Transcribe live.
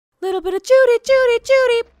Little bit of Judy, Judy,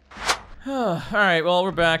 Judy. All right, well,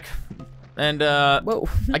 we're back. And, Whoa.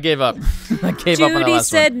 I gave up. I gave up on that Judy last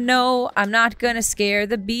said, one. no, I'm not gonna scare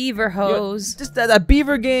the beaver hose. Just that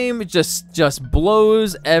beaver game just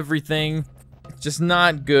blows everything. Just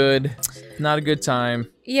not good. Not a good time.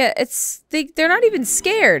 Yeah, they're not even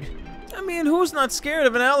scared. I mean, who's not scared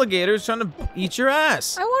of an alligator who's trying to eat your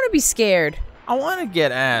ass? I want to be scared. I want to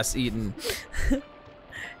get ass eaten.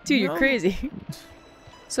 Dude, you're crazy.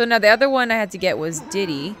 So now the other one I had to get was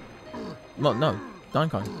Diddy. Well, no, Don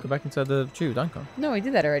Kong. Go back inside the tree with Don Kong. No, we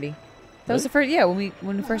did that already. That was the first. Yeah, when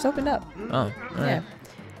we first opened up. Oh, all right. Yeah.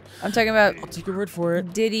 I'm talking about. I'll take your word for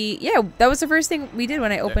it. Diddy. Yeah, that was the first thing we did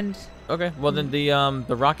when I opened. Okay. Well, then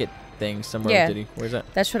the rocket thing somewhere. Yeah. With Diddy. Where's that?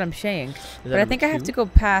 That's what I'm saying. Is But that I number think I have 2? to go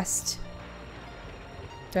past.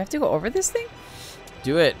 Do I have to go over this thing?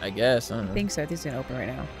 Do it, I guess. I don't know. I think so. I think it's gonna open right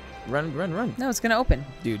now. Run, run, run. No, it's gonna open.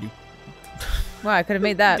 Dude, Wow, I could have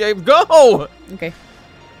made that. yeah, go! Okay.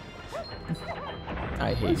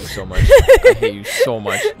 I hate you so much. I hate you so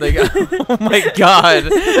much. Like, oh my god.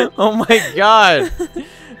 Oh my god.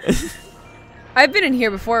 I've been in here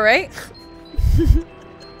before, right?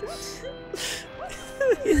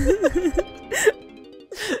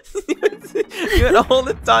 You had all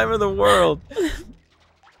the time in the world.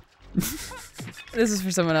 This is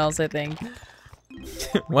for someone else, I think.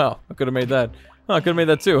 Wow, I could have made that. Oh, I could have made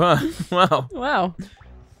that too, huh? Wow. Wow.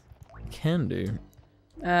 Can do.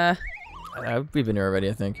 We've been here already,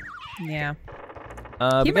 I think. Yeah. We You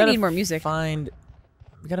might gotta need more music.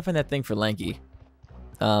 We gotta find that thing for Lanky.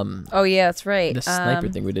 Oh yeah, that's right. The sniper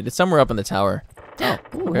thing we did. It's somewhere up in the tower. Oh,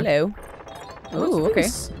 Ooh, okay. hello. Ooh, okay.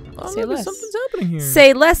 Oh, Say look, less. something's happening here.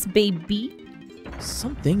 Say less, baby.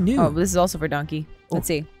 Something new. Oh, this is also for Donkey. Let's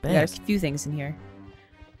see. We got thanks. a few things in here.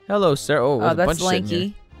 Hello, sir. Oh, there's a bunch that's of shit in here.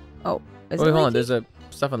 Lanky. Oh, is Wait, it hold on. Lanky? There's a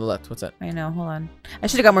stuff on the left. What's that? I know. Hold on. I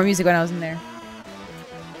should have got more music when I was in there.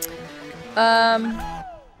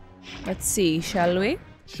 Let's see. Shall we?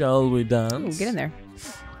 Shall we dance? Ooh, get in there.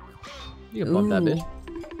 You can bump that bitch.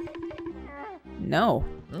 No.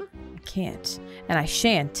 Huh? I can't. And I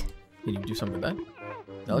shan't. Can you do something with that?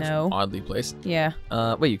 That looks No. oddly placed. Yeah.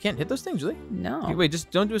 Wait, you can't hit those things, really? No. Okay, wait, just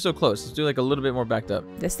don't do it so close. Let's do like a little bit more backed up.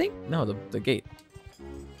 This thing? No, the gate.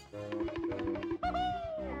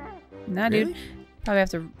 Nah, Really? dude. Probably have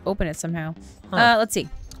to open it somehow. Huh. Let's see.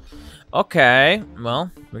 Okay,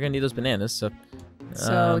 well, we're gonna need those bananas, so.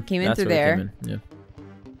 So it came in that's through where they there. came in.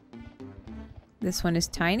 Yeah. This one is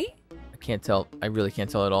tiny? I can't tell. I really can't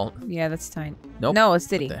tell at all. Yeah, that's tiny. Nope. No, it's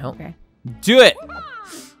Diddy. What the hell? Okay. Do it!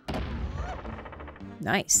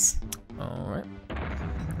 Nice. Alright.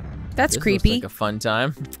 That's This creepy. looks like a fun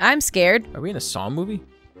time. I'm scared. Are we in a Saw movie?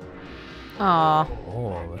 Aw.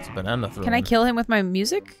 Oh, that's a banana throne. Can I kill him with my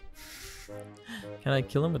music? Can I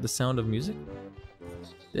kill him with the sound of music?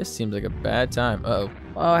 This seems like a bad time. Uh-oh.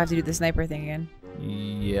 Oh, I have to do the sniper thing again.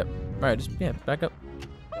 Yep. Alright, just, yeah, back up.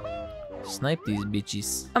 Snipe these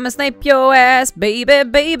bitches. I'm gonna snipe your ass, baby,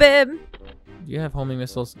 baby. Do you have homing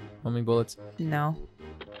missiles? Homing bullets? No.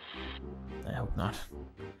 I hope not.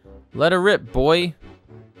 Let her rip, boy.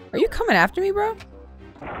 Are you coming after me, bro?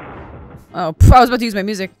 Oh, I was about to use my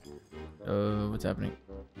music. What's happening?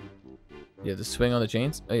 Yeah, the swing on the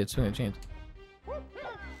chains? Oh, yeah, swing on the chains.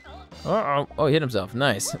 Uh-oh. Oh, he hit himself.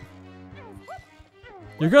 Nice.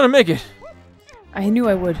 You're gonna make it. I knew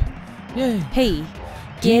I would. Yay. Hey,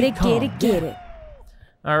 get it, get it, get it.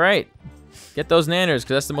 All right. Get those nanners,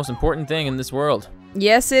 because that's the most important thing in this world.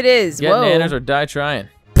 Yes, it is. Get Whoa. nanners or die trying.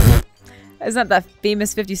 Isn't that that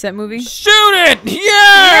famous 50 Cent movie? Shoot it! Yeah!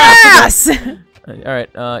 Yes! All right.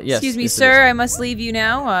 Yes. Excuse me, yes, it sir. is. I must leave you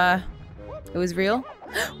now. It was real.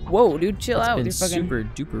 Whoa, dude, chill It's out. been You're fucking... super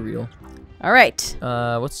duper real. All right.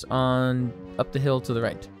 What's on up the hill to the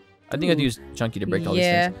right? I think I'd use Chunky to break all these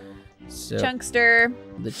things. So, Chunkster.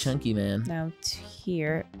 the Chunky man. Now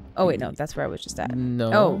here. Oh wait, no, that's where I was just at.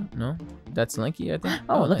 No. Oh. No. That's Lanky, I think.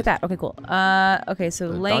 Oh, look nice. at that. Okay, cool. Okay, so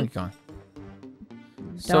Donkey Lank, Kong.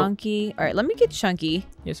 So, Donkey. All right, let me get Chunky.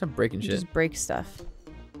 yeah, stop breaking shit. Just break stuff.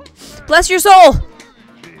 Bless your soul.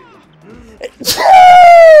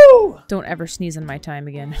 Don't ever sneeze on my time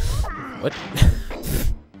again. What?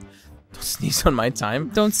 Don't sneeze on my time.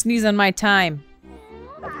 Don't sneeze on my time.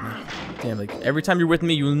 Damn, like every time you're with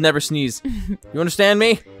me, you'll never sneeze. You understand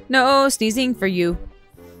me? No sneezing for you.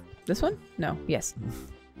 This one? No. Yes.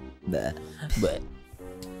 But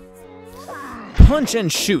punch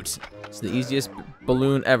and shoot. It's the easiest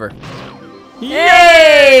balloon ever.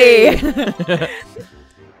 Yay!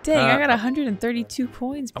 Dang, I got 132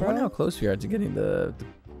 coins, I bro. wonder how close we are to getting the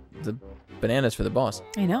bananas for the boss.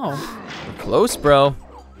 I know. We're close, bro.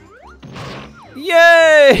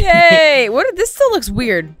 Yay! Yay! What? This still looks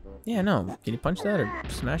weird. Yeah, no. Can you punch that or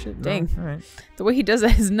smash it? No? Dang. All right. The way he does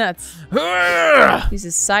that is nuts. He's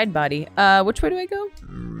his side body. Which way do I go?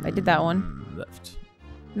 I did that one. Left.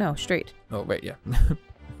 No, straight. Oh, wait, yeah. I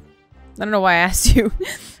don't know why I asked you.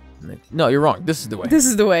 No, you're wrong. This is the way. This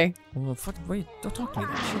is the way. Well, fuck, wait. Don't talk to me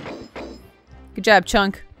that shit. Good job,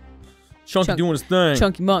 Chunk. Chunky doing his thing.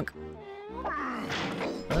 Chunky monk.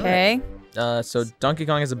 Okay. So Donkey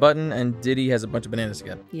Kong has a button, and Diddy has a bunch of bananas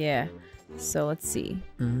again. Yeah. So let's see.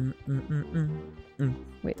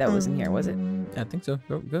 Wait, that wasn't here, was it? I think so.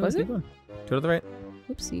 Go. Was keep it? going. Go to the right.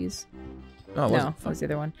 Whoopsies. Oh, No, wasn't. that was the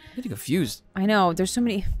other one. I'm getting confused. I know. There's so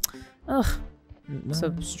many. Ugh. No.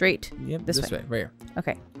 So straight. Yep, this way. Right here.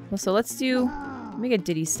 Okay. Well, so let's do. Let me get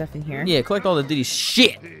Diddy's stuff in here. Yeah, collect all the Diddy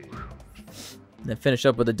shit. And then finish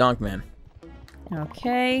up with the Donk Man.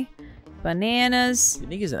 Okay. Bananas. You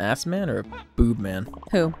think he's an ass man or a boob man?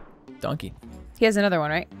 Who? Donkey. He has another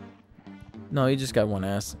one, right? No, he just got one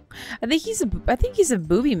ass. I think he's a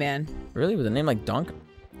booby man. Really? With a name like Donk?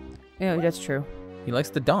 Yeah, that's true. He likes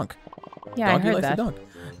the donk. Yeah, Donkey I heard likes that. the donk.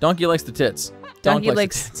 Donkey likes the tits. Donkey Donk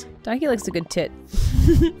likes the tits. Donkey likes a good tit.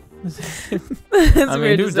 I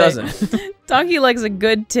mean, who doesn't? Donkey likes a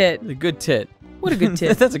good tit. A good tit. What a good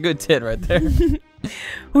tit. That's a good tit right there.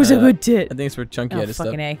 Who's a good tit? I think it's where Chunky Oh, had his stuff.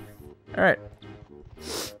 fucking A. All right.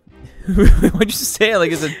 Why'd you say it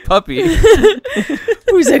like it's a puppy?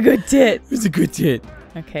 Who's a good tit? Who's a good tit?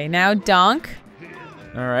 Okay, now Donk.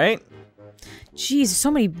 All right. Jeez, so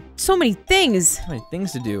many things. So many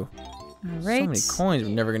things to do. All So right. many coins we're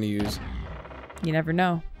never gonna use. You never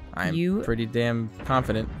know. I'm pretty damn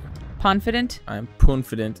confident. Confident? I'm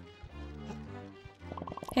confident.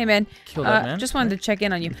 Hey, man. Kill that man. Just wanted to check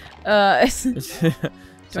in on you. Do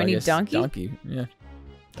I need donkey? Donkey, yeah.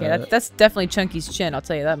 Okay, that's definitely Chunky's chin, I'll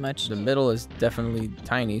tell you that much. The middle is definitely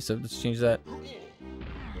tiny, so let's change that.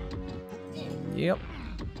 Yep.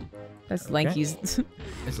 That's Okay. Lanky's.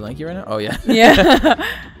 Is it lanky right now? Oh, yeah. Yeah.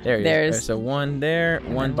 There he is. There's- Right, so one there,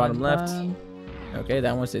 And one then bottom left. bottom. Okay,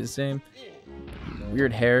 that one stays the same.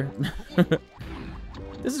 Weird hair.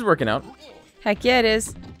 This is working out. Heck yeah, it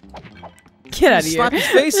is. Get out of here. Slap his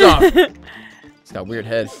face off. He's got weird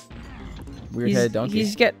head. Weird head donkey.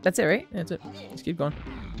 That's it, right? Yeah, that's it. Let's keep going.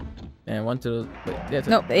 And one to the... Wait, yeah, that's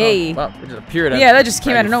Nope, it. hey. Oh, wow, it just appeared. Yeah, that just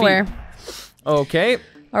came out of your nowhere. feet. Okay.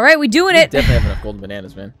 All right, we doing We it. definitely have enough golden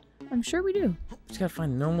bananas, man. I'm sure we do. Just gotta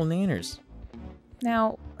find normal nanners.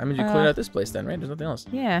 Now, I mean, you cleared out this place then, right? There's nothing else.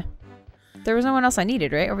 yeah. There was no one else I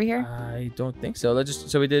needed, right? Over here? I don't think so.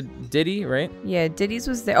 So we did Diddy, right? Yeah, Diddy's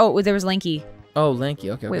was there. Oh, there was Lanky. Oh, Lanky.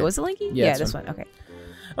 Okay. Wait, was it Lanky? Yeah, this this one. Okay.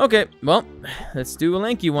 Okay. Well, let's do a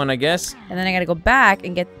Lanky one, I guess. And then I gotta go back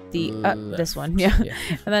and get the this one. Yeah. Yeah.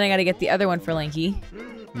 And then I gotta get the other one for Lanky.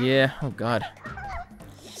 Yeah. Oh God.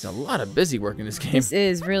 It's a lot of busy work in this game. This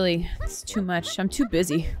is really, it's too much. I'm too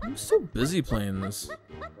busy. I'm so busy playing this.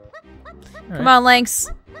 Come on, Lanks.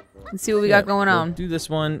 Let's see what we got going we'll on. do this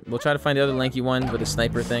one. We'll try to find the other lanky one with the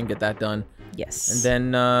sniper thing. Get that done. Yes. And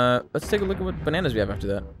then let's take a look at what bananas we have after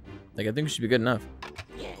that. Like, I think we should be good enough.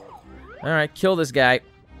 All right, kill this guy.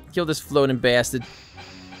 Kill this floating bastard.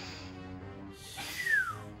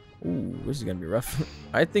 Ooh, this is gonna be rough.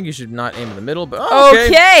 I think you should not aim in the middle, but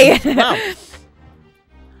okay. Wow.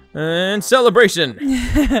 And celebration.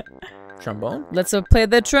 Trombone. Let's play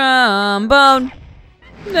the trombone.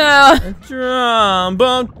 No.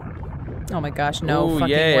 Trombone. Oh my gosh, no Ooh, fucking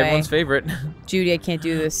yeah, way. everyone's favorite. Judy, I can't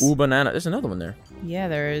do this. Ooh, banana. There's another one there. Yeah,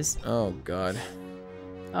 there is. Oh, God.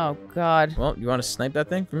 Oh God. Well, you want to snipe that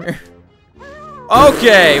thing from here?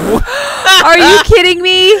 Okay. Are you kidding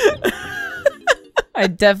me?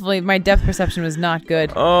 My depth perception was not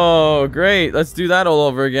good. Oh, great. Let's do that all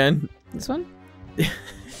over again. This one?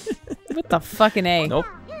 What the fucking A? Nope.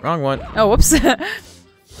 Wrong one. Oh, whoops.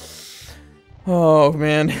 Oh,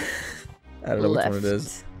 man. I don't know Left. which one it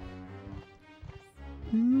is.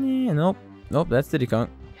 Yeah, nope. Nope, that's Diddy Kong.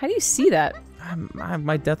 How do you see that?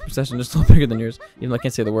 My depth perception is still bigger than yours, even though I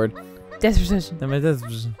can't say the word. Depth perception. My depth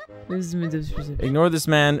perception. This is my depth perception. Ignore this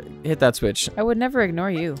man. Hit that switch. I would never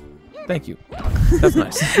ignore you. Thank you. That's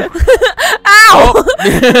nice. Ow!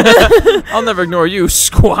 Oh. I'll never ignore you,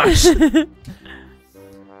 squash.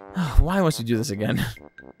 Why must you do this again?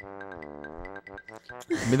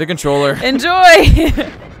 Give me the controller. Enjoy!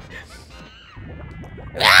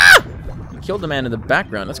 You killed the man in the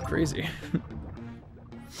background. That's crazy.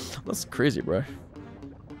 That's crazy, bro.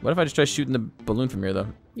 What if I just try shooting the balloon from here, though?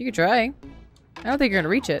 You could try. I don't think you're gonna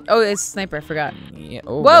reach it. Oh, it's sniper. I forgot. Yeah.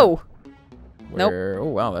 Oh, Whoa! Nope. Oh,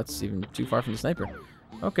 wow. That's even too far from the sniper.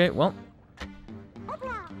 Okay, well.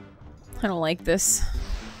 I don't like this.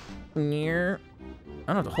 Near.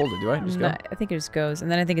 I don't have to hold it, do I? Just No, go. I think it just goes,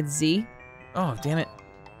 and then I think it's Z. Oh, damn it.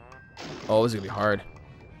 Oh, this is gonna be hard.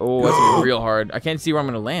 Oh, that's gonna be real hard. I can't see where I'm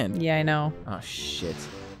gonna land. Yeah, I know. Oh shit.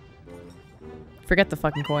 Forget the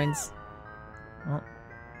fucking coins. Oh.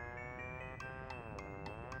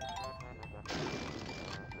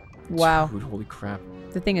 Wow. Dude, holy crap.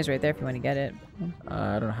 The thing is right there if you want to get it.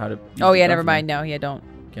 I don't know how to. Oh yeah, never mind. No, yeah, don't.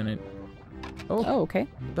 Can it? Oh. Oh, okay.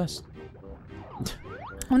 I'm the best.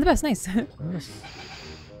 I'm the best. Nice. I'm the best.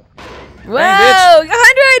 Whoa!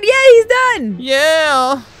 100! Yeah, he's done!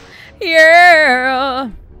 Yeah!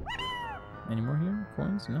 Yeah! Any more here?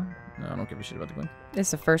 Coins? No? No, I don't give a shit about the coin. This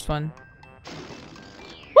is the first one.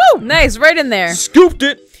 Woo! Nice, right in there. Scooped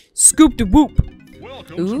it! Scooped a whoop.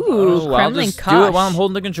 Ooh, Oh, I'll Kremlin just do Kosh. it while I'm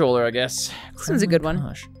holding the controller, I guess. This one's a good one.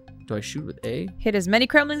 Kosh. Do I shoot with A? Hit as many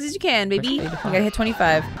Kremlins as you can, baby. You gotta hit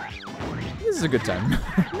 25. This is a good time.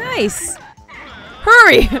 Nice.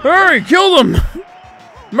 Hurry! Hurry, kill them!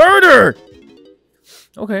 Murder!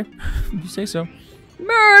 Okay, you say so.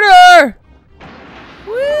 Murder!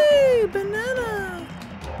 Whee, banana!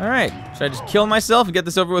 Alright, should I just kill myself and get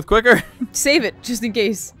this over with quicker? Save it, just in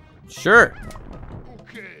case. Sure.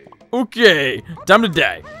 Okay, time to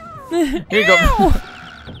die. Here you go.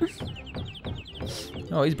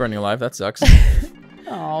 Oh, he's burning alive. That sucks.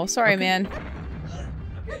 Oh, sorry, man.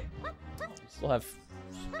 Still have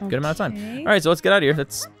a good amount of time. Okay. All right, so let's get out of here.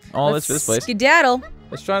 That's all this for this place. Skedaddle.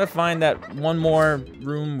 Let's try to find that one more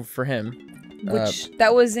room for him. Which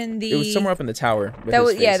that was in the. It was somewhere up in the tower. With That his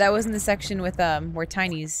was face. yeah. That was in the section with where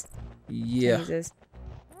Tiny's. Yeah. Tiny's is.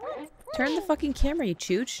 Turn the fucking camera, you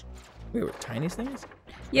chooch. Wait, what tiniest things?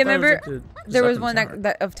 Yeah, remember there was one that.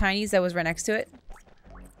 that of Tiny's that was right next to it.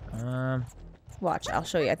 Watch, I'll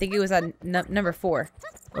show you. I think it was on number 4.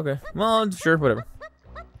 Okay. Well, sure, whatever.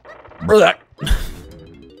 Blah.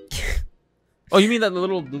 Oh, you mean that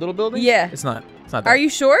little building? Yeah. It's not. It's not. That. Are you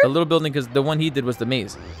sure? The little building, because the one he did was the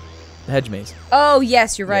maze, the hedge maze. Oh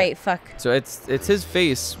yes, you're right. Fuck. So it's his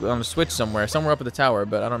face on a switch somewhere up at the tower,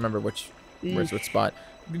 but I don't remember which spot.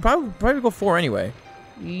 You probably go 4 anyway,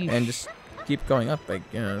 and just keep going up, I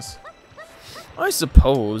guess. I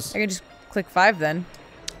suppose. I can just click 5 then.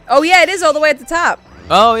 Oh yeah, it is all the way at the top.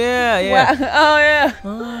 Oh yeah, yeah. Wow. Oh yeah.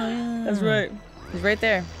 Oh yeah. That's right. He's right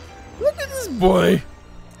there. Look at this boy.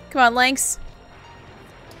 Come on, Lynx.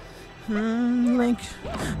 Link,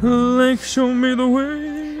 show me the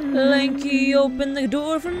way. Lanky, open the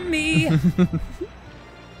door for me.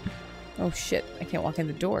 Oh shit! I can't walk in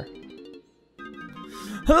the door.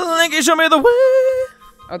 Linky, show me the way.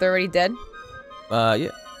 Are they already dead? Yeah,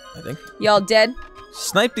 I think. Y'all dead?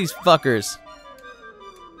 Snipe these fuckers.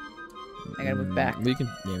 I gotta move back. We can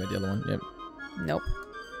name it the other one. Yep. Nope.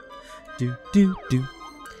 Do.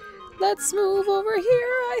 Let's move over here.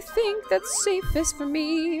 I think that's safest for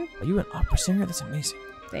me. Are you an opera singer? That's amazing.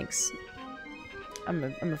 Thanks. I'm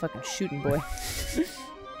a fucking shooting boy.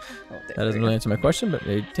 That doesn't really answer my question, but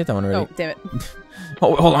hit that one already. Oh, damn it.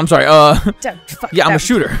 Oh, hold on. I'm sorry. Yeah, I'm a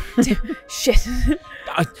shooter. Shit.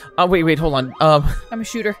 Wait, hold on. I'm a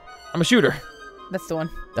shooter. I'm a shooter. That's the one.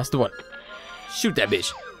 That's the one. Shoot that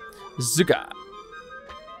bitch. Zuka.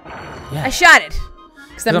 Yeah. I shot it.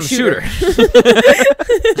 Because I'm a shooter.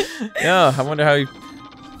 Yeah, I wonder how you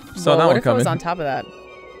saw that what one if coming. I was on top of that?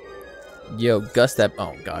 Yo, gust that.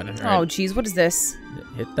 Oh, God. Oh, Right. jeez. What is this?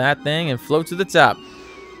 Hit that thing and float to the top.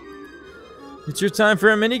 It's your time for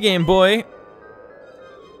a mini game, boy.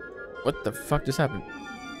 What the fuck just happened?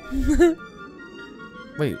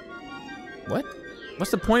 Wait. What?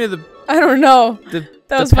 What's the point of the... I don't know.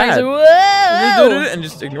 That was funny. pad? Whoa! And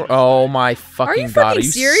just ignore... Oh, my fucking God. fucking Are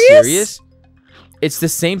you serious? It's the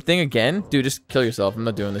same thing again? Dude, just kill yourself. I'm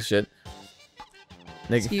not doing this shit.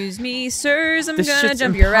 Excuse me, sirs, I'm This gonna shit's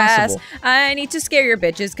jump your ass. impossible. I need to scare your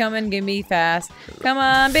bitches. Come and get me fast. Come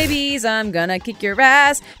on, babies, I'm gonna kick your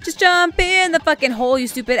ass. Just jump in the fucking hole, you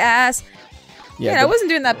stupid ass. Yeah, I wasn't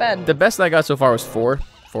doing that bad. The best I got so far was 4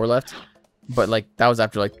 left. But, like, that was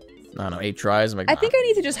after, like, I don't know, 8 tries. I'm like, I think I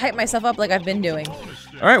need to just hype myself up like I've been doing. All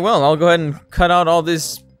right, well, I'll go ahead and cut out all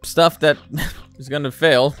this stuff that is gonna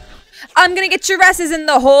fail. I'm gonna get your asses in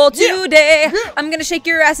the hole today. I'm gonna shake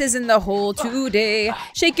your asses in the hole today.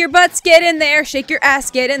 Shake your butts, get in there. Shake your ass,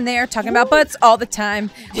 get in there. Talking about butts all the time.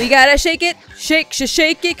 We gotta shake it, shake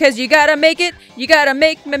it, cause you gotta make it. You gotta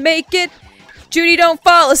make me make it. Judy, don't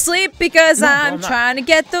fall asleep because I'm trying to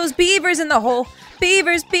get those beavers in the hole.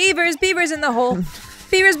 Beavers in the hole.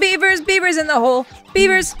 Beavers in the hole.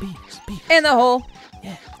 Beavers in the hole.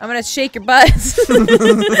 I'm gonna shake your butts. I'm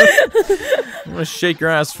gonna shake your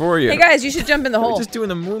ass for you. Hey guys, you should jump in the We're hole. just doing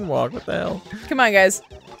the moonwalk. What the hell? Come on, guys.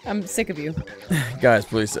 I'm sick of you. Guys,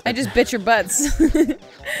 please. I just bit your butts.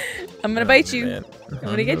 I'm gonna bite you. Man. I'm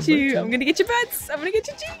gonna get you. I'm gonna get your butts. I'm gonna get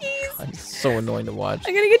your cheekies. God, it's so annoying to watch.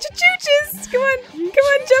 I'm gonna get your chooches. Come on. Come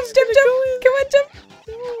on, jump, jump, jump. Come on, jump.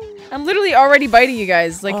 I'm literally already biting you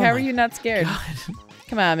guys. Like, how are you not scared? God.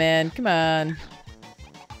 Come on, man. Come on.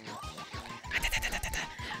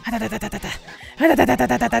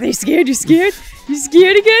 Are you scared? You scared? You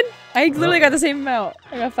scared again? I literally got the same amount.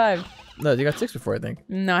 I got 5. No, you got 6 before, I think.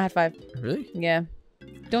 No, I had 5. Really? Yeah.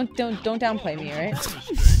 Don't downplay me, alright?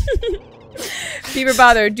 Beaver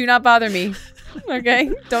bother, do not bother me.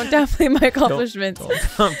 Okay? Don't downplay my accomplishments. Don't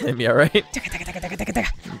downplay me, alright?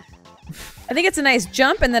 I think it's a nice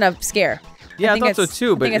jump and then a scare. Yeah, I thought so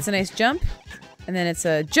too, but I think it's a nice jump, and then it's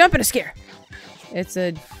a jump and a scare. It's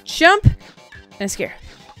a jump and a scare.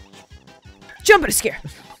 Jump and a scare.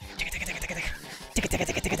 What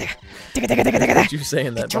you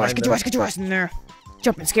saying that? Get your ass in there.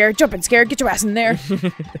 Jump and scare, get your ass in there.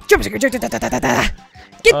 Jump and scare, get.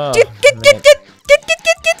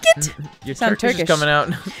 Your Sound Turkish is Turkish. coming out.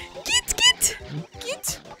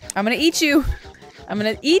 Get. I'm gonna eat you. I'm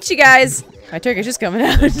gonna eat you guys. My Turkish is coming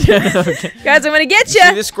out. Okay. Guys, I'm gonna get See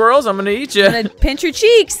you. the squirrels? I'm gonna eat you. I'm gonna pinch your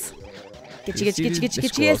cheeks. Get You your see ass the in there.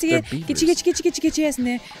 squirrels, they're Get your ass in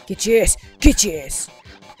there. Get your ass.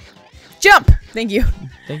 Jump. Thank you.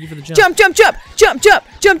 Thank you for the jump.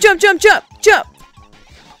 Jump.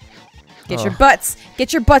 Get your butts.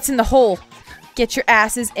 Get your butts in the hole. Get your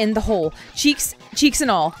asses in the hole. Cheeks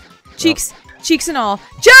and all. Cheeks and all.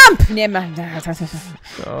 Jump! Oh. You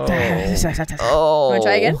wanna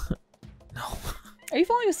try again? No. Are you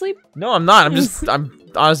falling asleep? No, I'm not. I'm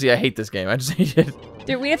honestly, I hate this game. I just hate it.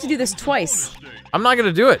 Dude, we have to do this twice. I'm not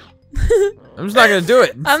gonna do it. I'm just not gonna do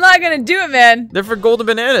it. I'm not gonna do it, man. They're for golden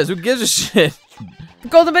bananas. Who gives a shit?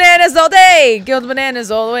 Golden bananas all day. Golden bananas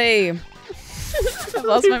all the way. I've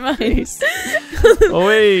lost my mind. Oh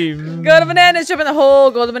wait. Golden bananas, jump in the hole.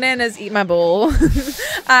 Golden bananas, eat my bowl.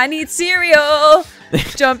 I need cereal.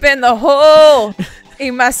 Jump in the hole.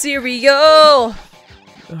 Eat my cereal. Oh,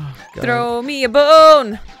 God. Throw me a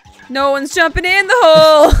bone. No one's jumping in the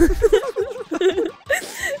hole.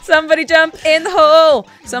 Somebody jump in the hole.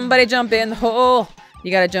 Somebody jump in the hole.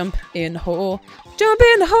 You gotta jump in the hole. Jump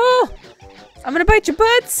in the hole. I'm gonna bite your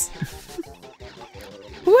butts.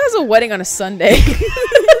 Who has a wedding on a Sunday? What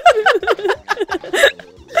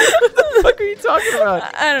the fuck are you talking about?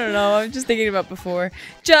 I don't know. I'm just thinking about before.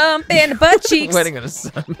 Jump in the butt cheeks. Wedding on a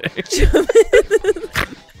Sunday.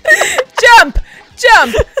 Jump.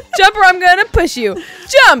 Jump or I'm gonna push you.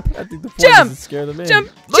 Jump. I think the point Jump. is to scare them in.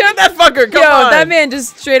 Jump. Look at that fucker. Come Yo, on. that man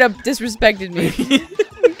just straight up disrespected me.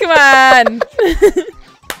 Come on.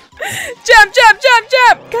 Jump.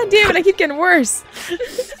 God damn it, I keep getting worse.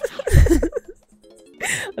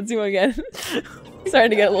 Let's do one again.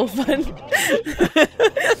 Starting to get a little fun.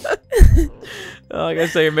 Oh, like I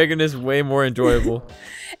say, you're making this way more enjoyable.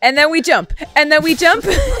 And then we jump. And then we jump.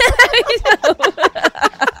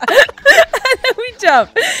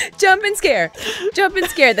 Jump and scare.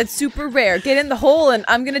 That's super rare. Get in the hole and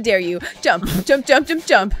I'm gonna dare you. Jump.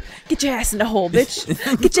 Get your ass in the hole, bitch.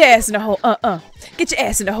 Get your ass in the hole. Get your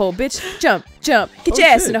ass in the hole, bitch. Jump. Get your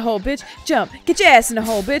ass in the hole, bitch. Jump. Get your ass in the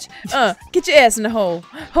hole, bitch. Get your ass in the hole.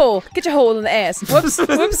 Get your hole in the ass. Whoops.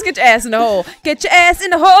 Get your ass in the hole. Get your ass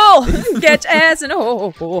in the hole. Get your ass in the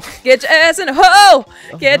hole. Get your ass in the hole.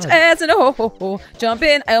 Get your ass in the hole. Jump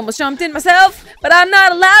in. I almost jumped in myself, but I'm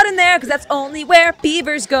not allowed in there because that's only where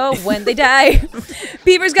beavers go when they die.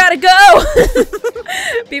 Beavers gotta go.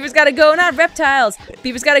 Beavers gotta go, not reptiles.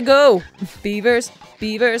 Beavers gotta go. Beavers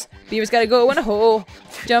gotta go in a hole.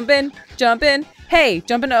 Jump in. Hey,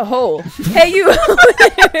 jump in a hole. Hey, you.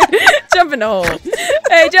 Jump in a hole.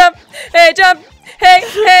 Hey, jump.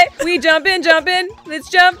 Hey, we jump in. Let's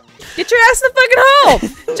jump. Get your ass in the fucking hole.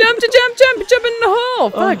 Jump in the hole.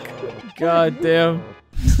 Fuck. Oh, God damn.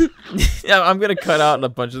 Yeah, I'm gonna cut out a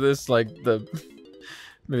bunch of this, like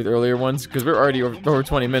maybe the earlier ones, because we're already over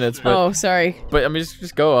 20 minutes. But, oh, sorry. But I mean,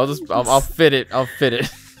 just go. I'll fit it.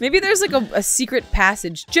 Maybe there's like a secret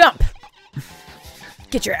passage. Jump.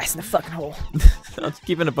 Get your ass in the fucking hole. I'll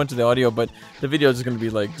keep in a bunch of the audio, but the video is gonna be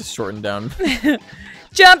like just shortened down.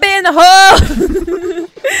 Jump in the hole.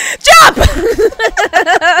 Jump.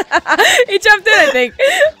 He jumped in, I think.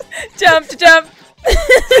 Jump.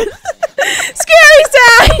 Scary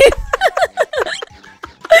side.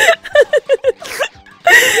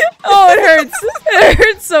 Oh, it hurts. It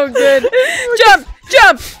hurts so good. Jump.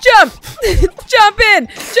 Jump in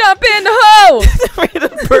the hole. The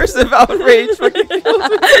burst of outrage fucking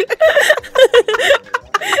killed me.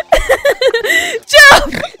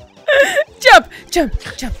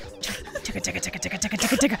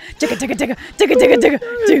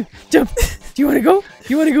 Jump. Do you want to go?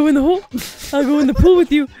 You want to go in the hole? I'll go in the pool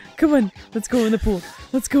with you. Come on, let's go in the pool.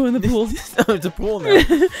 Let's go in the pool. Oh, it's a pool now.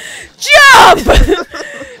 Jump!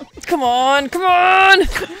 Come on, come on,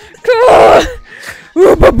 come on!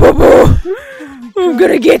 I'm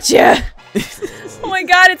gonna get you. Oh my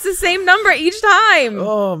god, it's the same number each time.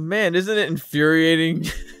 Oh man, isn't it infuriating?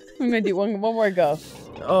 I'm gonna do one more go.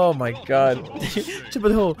 Oh my god. Jump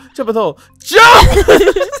in the hole, jump in the hole, jump!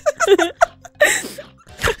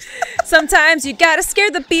 Sometimes you gotta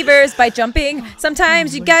scare the beavers by jumping.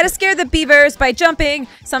 Sometimes you gotta scare the beavers by jumping.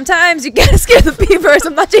 Sometimes you gotta scare the beavers.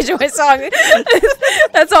 I'm not changing my song.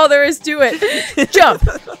 That's all there is to it. Jump.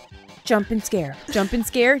 Jump and scare. Jump and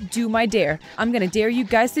scare. Do my dare. I'm gonna dare you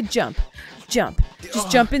guys to jump. Jump.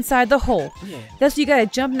 Just jump inside the hole. Yeah. That's what you gotta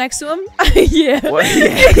jump next to him? Yeah. What?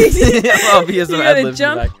 Yeah. Oh, he has some you gotta ad-libs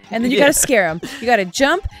jump, in the back. and then you gotta scare him. You gotta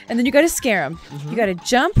jump, and then you gotta scare him. You gotta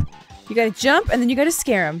jump, you gotta jump, and then you gotta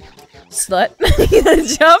scare him. Slut. You gotta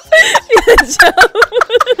jump, you gotta jump,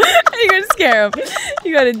 and you gotta scare him.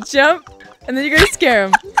 You gotta jump, and then you gotta scare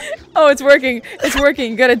him. Oh, it's working. It's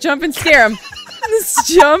working. You gotta jump and scare him. Just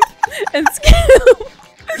jump and scare him.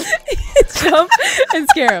 Jump and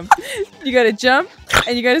scare him. You gotta jump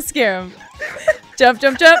and you gotta scare him. Jump,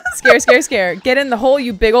 jump, jump. Scare, scare, scare. Get in the hole,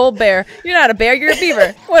 you big old bear. You're not a bear, you're a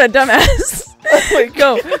beaver. What a dumbass.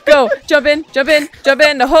 Go, go. Jump in, jump in, jump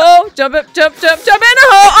in the hole. Jump up, jump, jump, jump in the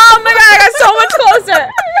hole. Oh my god, I got so much closer.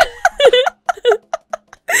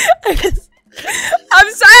 I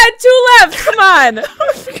had 2 left. Come on.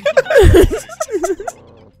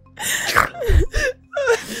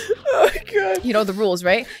 Oh god. You know the rules,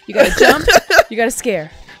 right? You gotta jump, you gotta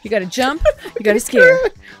scare. You gotta jump, you gotta scare.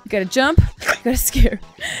 You gotta jump, you gotta scare.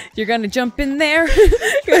 You're gonna jump in there. You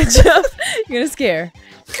gotta jump, you gotta scare.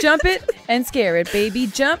 Jump it and scare it, baby.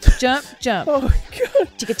 Jump, jump, jump. Oh god.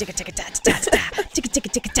 Ticka ticka ticka ta ta ta ta. Ticka ticka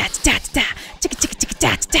ticka ta ta ta ta. Ticka ticka ticka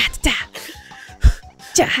ta ta ta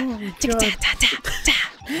ta. Ticka ta ta ta ta.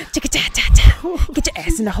 Ticka ta ta ta. Get your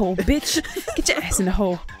ass in the hole, bitch. Get your ass in the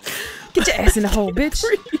hole. Get your ass in the hole, bitch.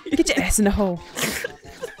 Get your ass in the hole.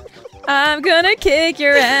 I'm gonna kick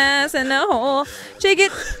your ass in the hole. Shake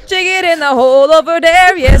it in the hole over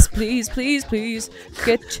there. Yes, please, please, please.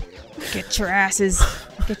 Get your asses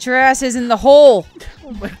in the hole.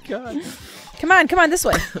 Oh my god. Come on, this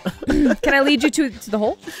way. Can I lead you to the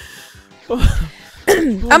hole?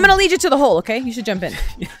 I'm gonna lead you to the hole, okay? You should jump in.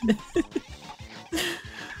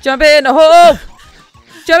 Jump in the hole.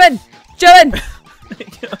 Jump in. Jump in.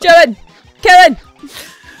 Jump in. Kevin.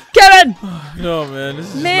 Kevin. No man,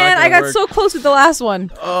 this is man, not I got work. so close with the last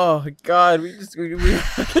one. Oh god, we're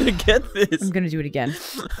not gonna get this. I'm gonna do it again.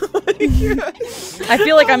 Oh my god. I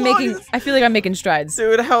feel like I'm making strides.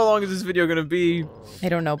 Dude, how long is this video gonna be? I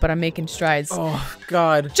don't know, but I'm making strides. Oh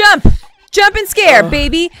god. Jump! Jump and scare,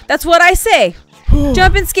 baby. That's what I say.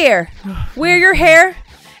 Jump and scare. Wear your hair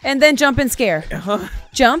and then jump and scare.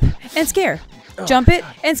 Jump and scare. Jump it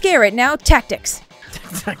and scare it. Now tactics.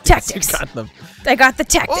 Tactics. You got them. I got the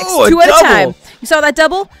tactics. Oh, 2 at a double. time. You saw that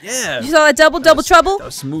double? Yeah. You saw that double trouble? That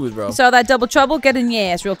was smooth, bro. You saw that double trouble? Get in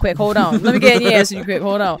your ass real quick. Hold on. Let me get in your ass real quick.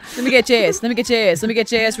 Hold on. Let me get your ass. Let me get your ass. Let me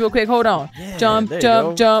get your ass real quick. Hold on. Yeah, Jump, there you jump,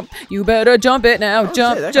 go. jump. You better jump it now. Oh,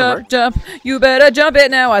 Jump, shit, that can jump, work. jump. You better jump it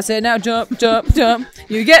now. I said now jump, jump, jump.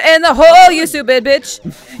 You get in the hole, you stupid bitch.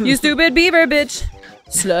 You stupid beaver bitch.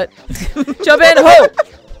 Slut. Jump in the hole.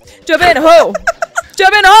 Jump in the hole.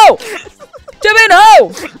 Jump in the hole. Jump in the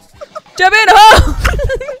hole. Jump in the hole.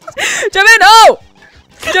 Jump in the hole.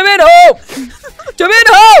 Jump in the hole. Jump in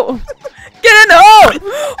the hole. Get in the hole.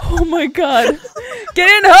 Oh my god. Get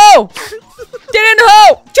in the hole. Get in the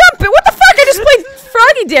hole. Jump it. What the fuck? I just played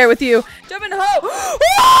Froggy Dare with you. Jump in the hole.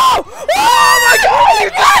 Oh, oh my god.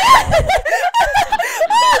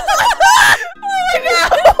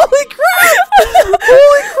 Holy crap!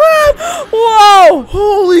 Holy crap! Whoa.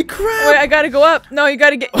 Holy crap! Wait, I gotta go up. No, you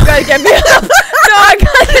gotta get me up. No, I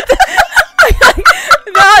gotta get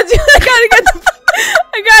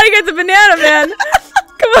I gotta get the banana, man.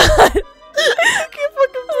 Come on. I can't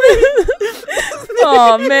fucking breathe.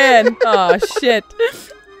 Oh man. Oh shit.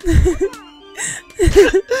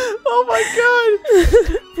 Oh my god!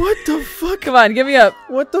 What the fuck? Come on, get me up.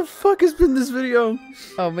 What the fuck has been this video?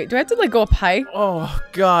 Oh wait, do I have to like go up high? Oh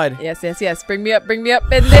god! Yes, yes, yes. Bring me up, and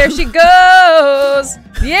there she goes.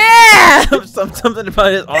 Yeah. Something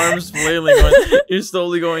about his arms flailing. When you're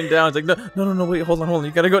slowly going down. It's like no, wait, hold on.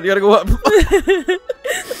 You gotta go up.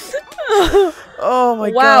 Oh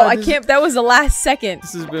my god! Wow, I can't. That was the last second.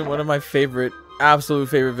 This has been one of my absolute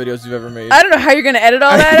favorite videos you've ever made. I don't know how you're gonna edit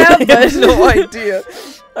all that out, I but have no idea.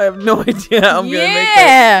 I have no idea how I'm gonna make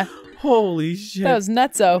that. yeah. Holy shit. That was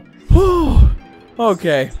nutso.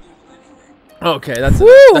 Okay. Okay, that's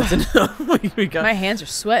enough. we got. My hands are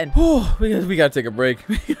sweating. We gotta take a break.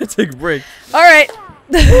 We gotta take a break. All right.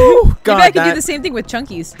 God, Maybe I could do the same thing with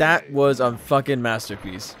chunkies. That was a fucking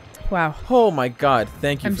masterpiece. Wow. Oh my god,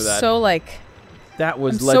 thank you for that. I'm so like. That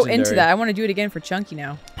was I'm legendary. so into that. I want to do it again for chunky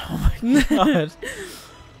now. Oh my god.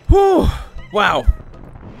 Whew. Wow.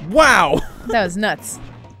 Wow. That was nuts.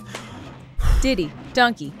 Diddy,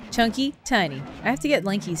 donkey, chunky, tiny. I have to get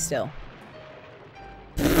lanky still.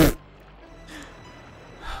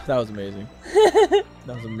 That was amazing. That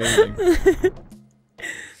was amazing.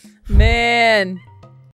 Man.